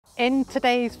In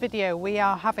today's video, we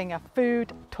are having a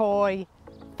food toy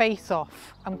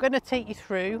face-off. I'm going to take you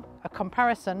through a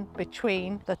comparison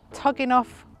between the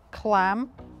Tug-E-Nuff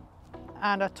CLAM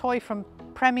and a toy from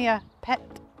Premier Pet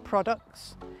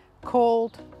Products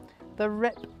called the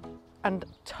Rip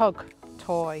Tug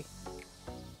Toy.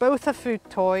 Both are food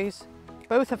toys,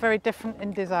 both are very different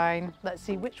in design. Let's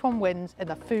see which one wins in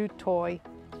the food toy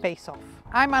face-off.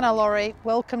 I'm Anna Laurie,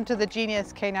 welcome to the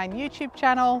Genius K9 YouTube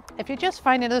channel. If you're just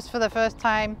finding us for the first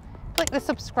time, click the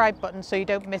subscribe button so you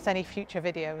don't miss any future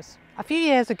videos. A few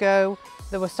years ago,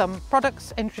 there were some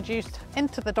products introduced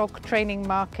into the dog training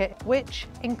market, which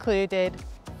included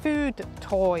food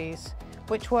toys,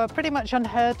 which were pretty much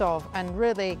unheard of. And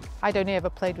really, I'd only ever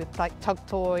played with like tug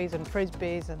toys and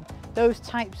frisbees and those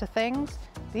types of things.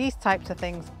 These types of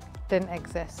things didn't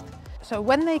exist. So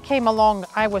when they came along,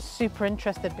 I was super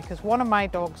interested because one of my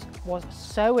dogs was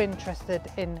so interested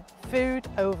in food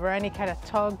over any kind of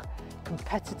tug,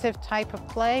 competitive type of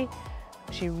play.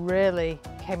 She really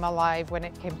came alive when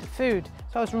it came to food.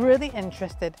 So I was really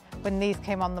interested when these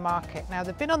came on the market. Now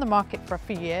they've been on the market for a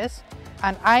few years,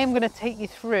 and I am going to take you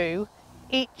through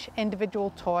each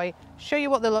individual toy, show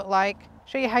you what they look like,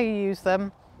 show you how you use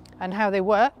them and how they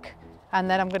work. And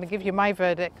then I'm going to give you my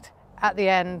verdict at the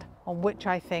end on which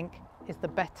I think is the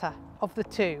better of the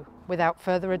two. Without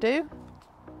further ado,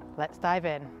 let's dive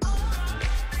in.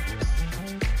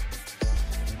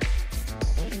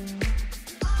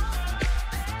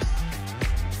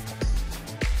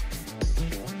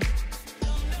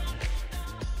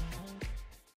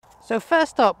 So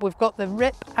first up, we've got the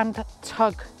Rip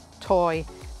Tug Toy.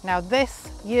 Now this,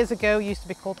 years ago, used to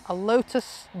be called a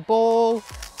lotus ball.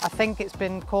 I think it's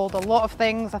been called a lot of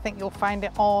things. I think you'll find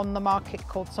it on the market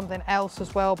called something else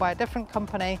as well by a different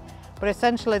company, but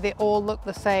essentially they all look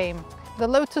the same. The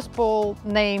lotus ball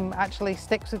name actually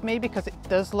sticks with me because it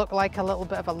does look like a little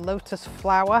bit of a lotus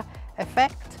flower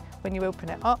effect when you open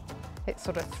it up. It's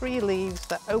sort of three leaves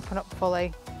that open up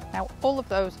fully. Now all of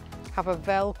those have a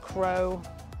Velcro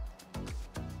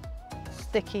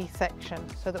sticky section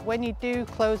so that when you do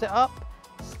close it up,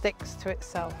 it sticks to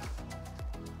itself.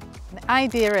 And the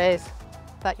idea is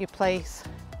that you place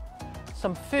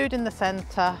some food in the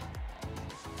center.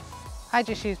 I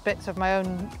just use bits of my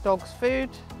own dog's food.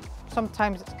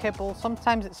 Sometimes it's kibble,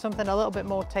 sometimes it's something a little bit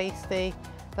more tasty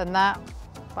than that,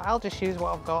 but I'll just use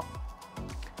what I've got.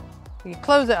 You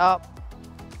close it up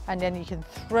and then you can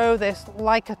throw this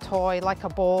like a toy, like a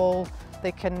ball.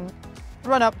 They can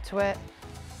run up to it,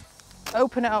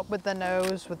 open it up with their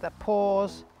nose, with their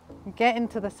paws, get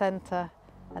into the center,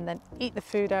 and then eat the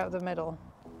food out of the middle.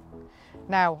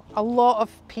 Now, a lot of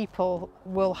people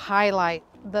will highlight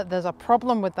that there's a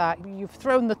problem with that. You've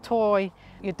thrown the toy,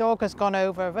 your dog has gone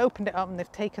over, have opened it up and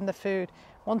they've taken the food.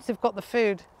 Once they've got the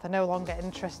food, they're no longer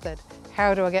interested.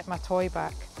 How do I get my toy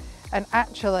back? And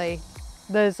actually,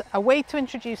 there's a way to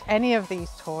introduce any of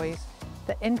these toys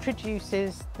that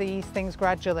introduces these things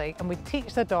gradually, and we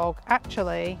teach the dog,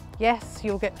 actually, yes,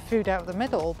 you'll get food out of the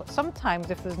middle, but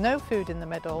sometimes if there's no food in the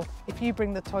middle, if you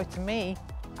bring the toy to me,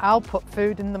 I'll put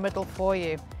food in the middle for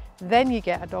you. Then you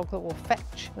get a dog that will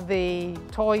fetch the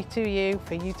toy to you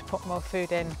for you to put more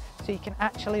food in, so you can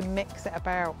actually mix it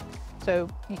about. So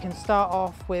you can start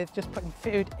off with just putting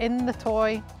food in the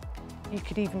toy. You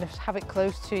could even just have it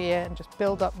close to you and just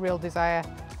build up real desire.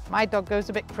 My dog goes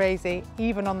a bit crazy,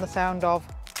 even on the sound of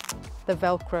the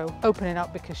Velcro opening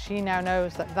up, because she now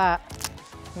knows that that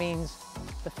means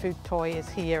the food toy is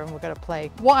here and we're going to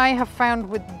play. What I have found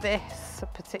with this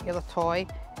particular toy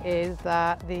is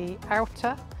that the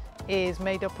outer is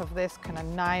made up of this kind of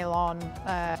nylon,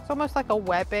 it's almost like a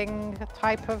webbing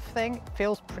type of thing. It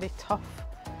feels pretty tough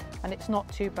and it's not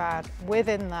too bad.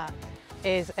 Within that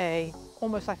is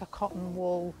almost like a cotton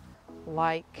wool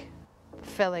like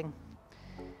filling.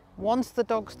 Once the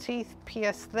dog's teeth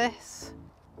pierce this,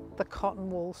 the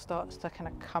cotton wool starts to kind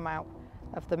of come out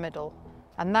of the middle,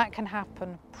 and that can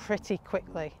happen pretty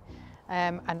quickly.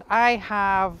 And I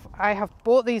have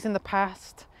bought these in the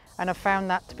past and have found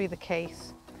that to be the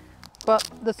case. But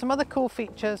there's some other cool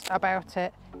features about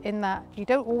it in that you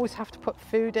don't always have to put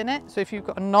food in it. So if you've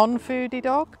got a non-foodie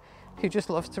dog who just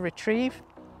loves to retrieve,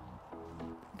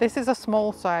 this is a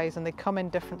small size and they come in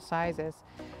different sizes.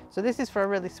 So this is for a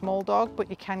really small dog, but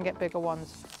you can get bigger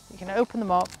ones. You can open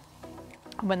them up,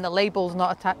 and when the label's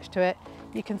not attached to it,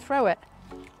 you can throw it.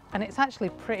 And it's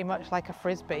actually pretty much like a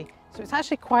frisbee. So it's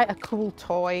actually quite a cool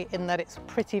toy in that it's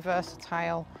pretty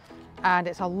versatile and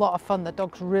it's a lot of fun. The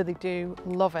dogs really do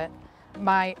love it.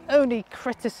 My only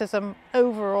criticism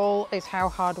overall is how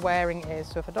hard wearing it is.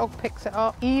 So if a dog picks it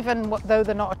up, even though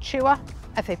they're not a chewer,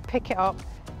 if they pick it up,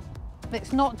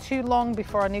 It's not too long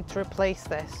before I need to replace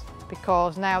this,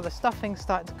 because now the stuffing's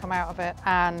starting to come out of it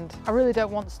and I really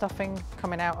don't want stuffing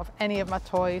coming out of any of my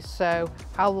toys, so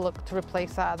I'll look to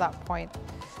replace that at that point.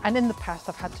 And in the past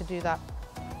I've had to do that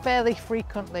fairly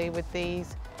frequently with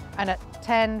these, and at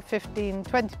 10, 15,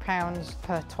 20 pounds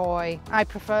per toy, I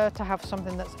prefer to have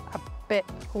something that's a bit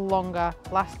longer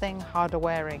lasting, harder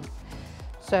wearing.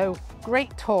 So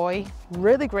great toy,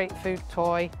 really great food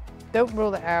toy, don't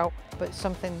rule it out, but it's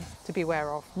something to be aware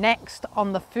of. Next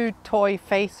on the food toy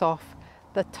face-off,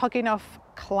 the Tug-E-Nuff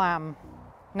CLAM.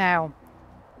 Now,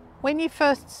 when you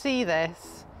first see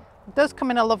this, it does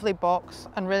come in a lovely box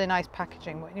and really nice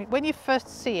packaging. When you first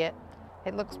see it,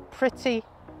 it looks pretty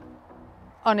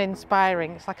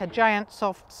uninspiring. It's like a giant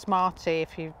soft Smartie,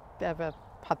 if you've ever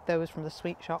had those from the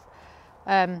sweet shop.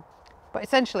 But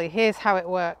essentially, here's how it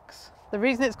works. The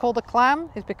reason it's called a clam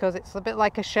is because it's a bit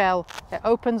like a shell. It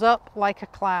opens up like a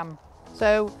clam.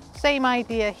 So same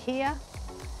idea here.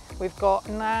 We've got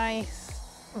nice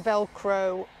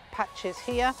Velcro patches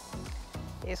here.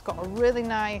 It's got a really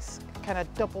nice kind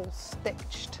of double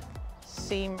stitched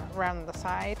seam around the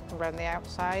side, around the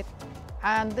outside.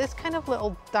 And this kind of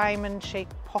little diamond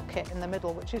shaped pocket in the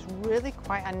middle, which is really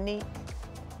quite a neat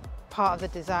part of the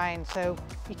design. So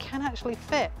you can actually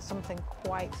fit something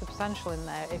quite substantial in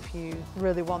there if you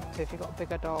really want to, if you've got a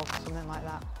bigger dog or something like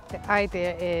that. The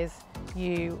idea is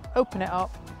you open it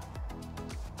up,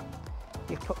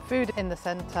 you put food in the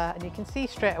center, and you can see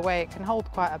straight away it can hold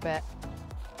quite a bit.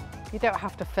 You don't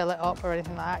have to fill it up or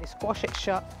anything like that. You squash it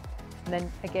shut, and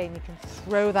then again you can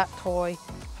throw that toy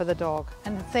for the dog.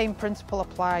 And the same principle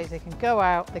applies. They can go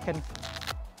out, they can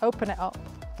open it up,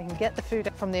 they can get the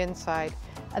food from the inside.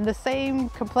 And the same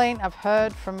complaint I've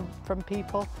heard from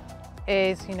people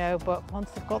is, you know, but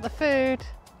once they've got the food,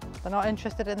 they're not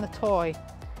interested in the toy.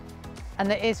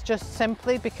 And it is just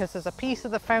simply because there's a piece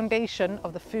of the foundation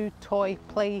of the food toy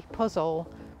play puzzle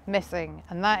missing.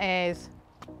 And that is,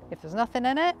 if there's nothing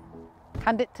in it,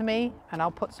 hand it to me and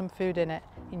I'll put some food in it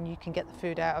and you can get the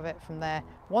food out of it from there.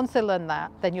 Once they learn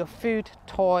that, then your food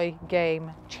toy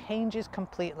game changes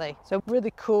completely. So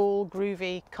really cool,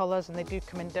 groovy colours, and they do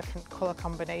come in different colour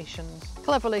combinations.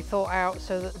 Cleverly thought out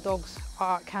so that the dogs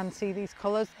can see these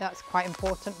colours. That's quite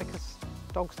important because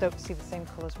dogs don't see the same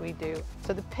colours we do.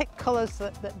 So they pick colours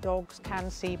that dogs can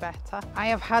see better. I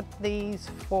have had these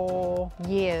for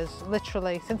years,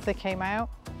 literally since they came out.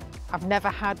 I've never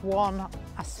had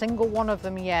a single one of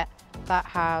them yet that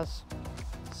has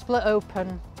split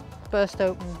open, burst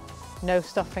open, no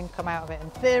stuffing come out of it. In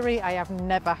theory, I have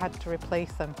never had to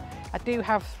replace them. I do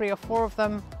have 3 or 4 of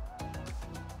them.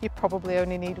 You probably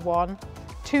only need 1.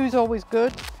 2's always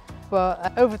good,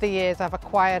 but over the years I've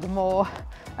acquired more,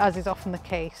 as is often the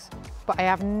case. But I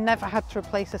have never had to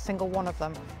replace a single one of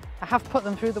them. I have put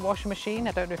them through the washing machine.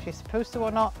 I don't know if you're supposed to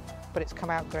or not, but it's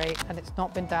come out great and it's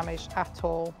not been damaged at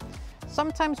all.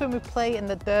 Sometimes when we play in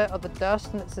the dirt or the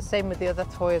dust, and it's the same with the other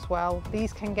toy as well,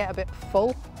 these can get a bit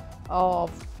full of,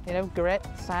 you know, grit,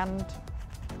 sand,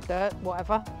 dirt,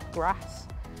 whatever, grass.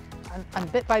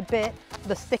 And bit by bit,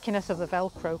 the stickiness of the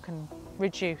Velcro can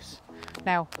reduce.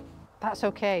 Now, that's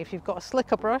okay. If you've got a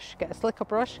slicker brush, get a slicker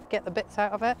brush, get the bits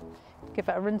out of it, give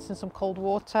it a rinse in some cold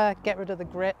water, get rid of the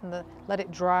grit and let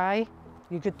it dry.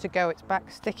 You're good to go. It's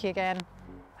back sticky again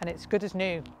and it's good as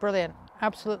new. Brilliant,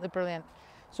 absolutely brilliant.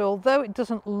 So although it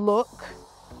doesn't look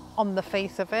on the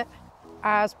face of it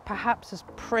as perhaps as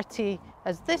pretty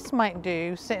as this might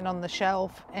do sitting on the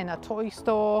shelf in a toy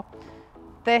store,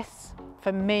 this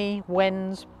for me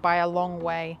wins by a long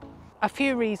way. A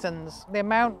few reasons: the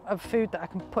amount of food that I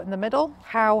can put in the middle,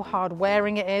 how hard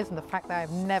wearing it is, and the fact that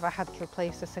I've never had to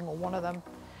replace a single one of them,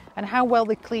 and how well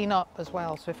they clean up as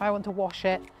well. So if I want to wash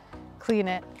it, clean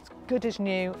it, it's good as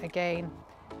new again.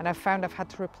 And I've found I've had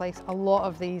to replace a lot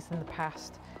of these in the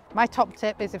past. My top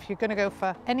tip is, if you're going to go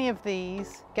for any of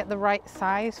these, get the right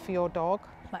size for your dog.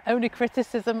 My only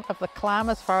criticism of the clam,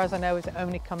 as far as I know, is it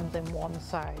only comes in one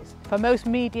size. For most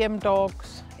medium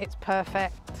dogs, it's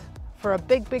perfect. For a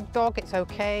big dog, it's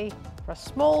okay. For a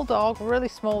small dog, really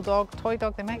small dog, toy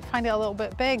dog, they might find it a little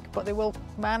bit big, but they will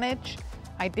manage.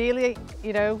 Ideally,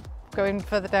 you know, going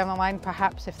further down the line,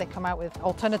 perhaps if they come out with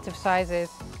alternative sizes,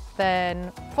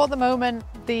 then for the moment,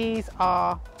 these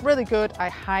are really good. I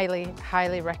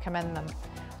highly recommend them.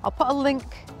 I'll put a link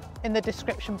in the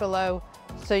description below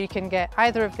so you can get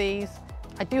either of these.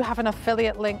 I do have an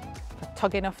affiliate link for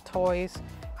Tug-E-Nuff toys.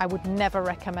 I would never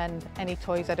recommend any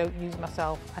toys I don't use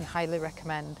myself, and highly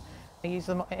recommend. I use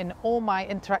them in all my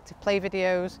interactive play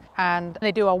videos and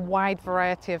they do a wide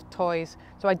variety of toys.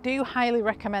 So I do highly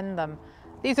recommend them.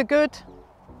 These are good.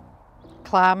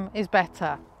 Clam is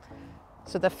better.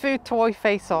 So the food toy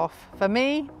face-off. For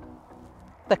me,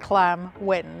 the clam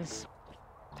wins.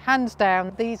 Hands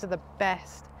down, these are the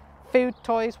best food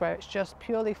toys where it's just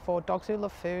purely for dogs who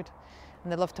love food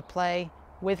and they love to play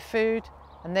with food.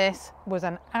 And this was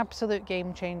an absolute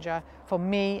game changer for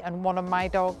me and one of my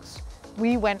dogs.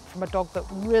 We went from a dog that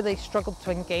really struggled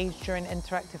to engage during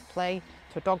interactive play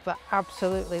to a dog that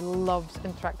absolutely loves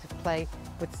interactive play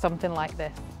with something like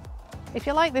this. If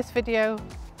you like this video,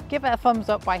 give it a thumbs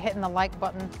up by hitting the like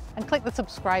button and click the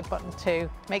subscribe button too.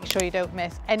 Make sure you don't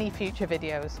miss any future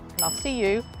videos. And I'll see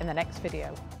you in the next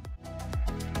video.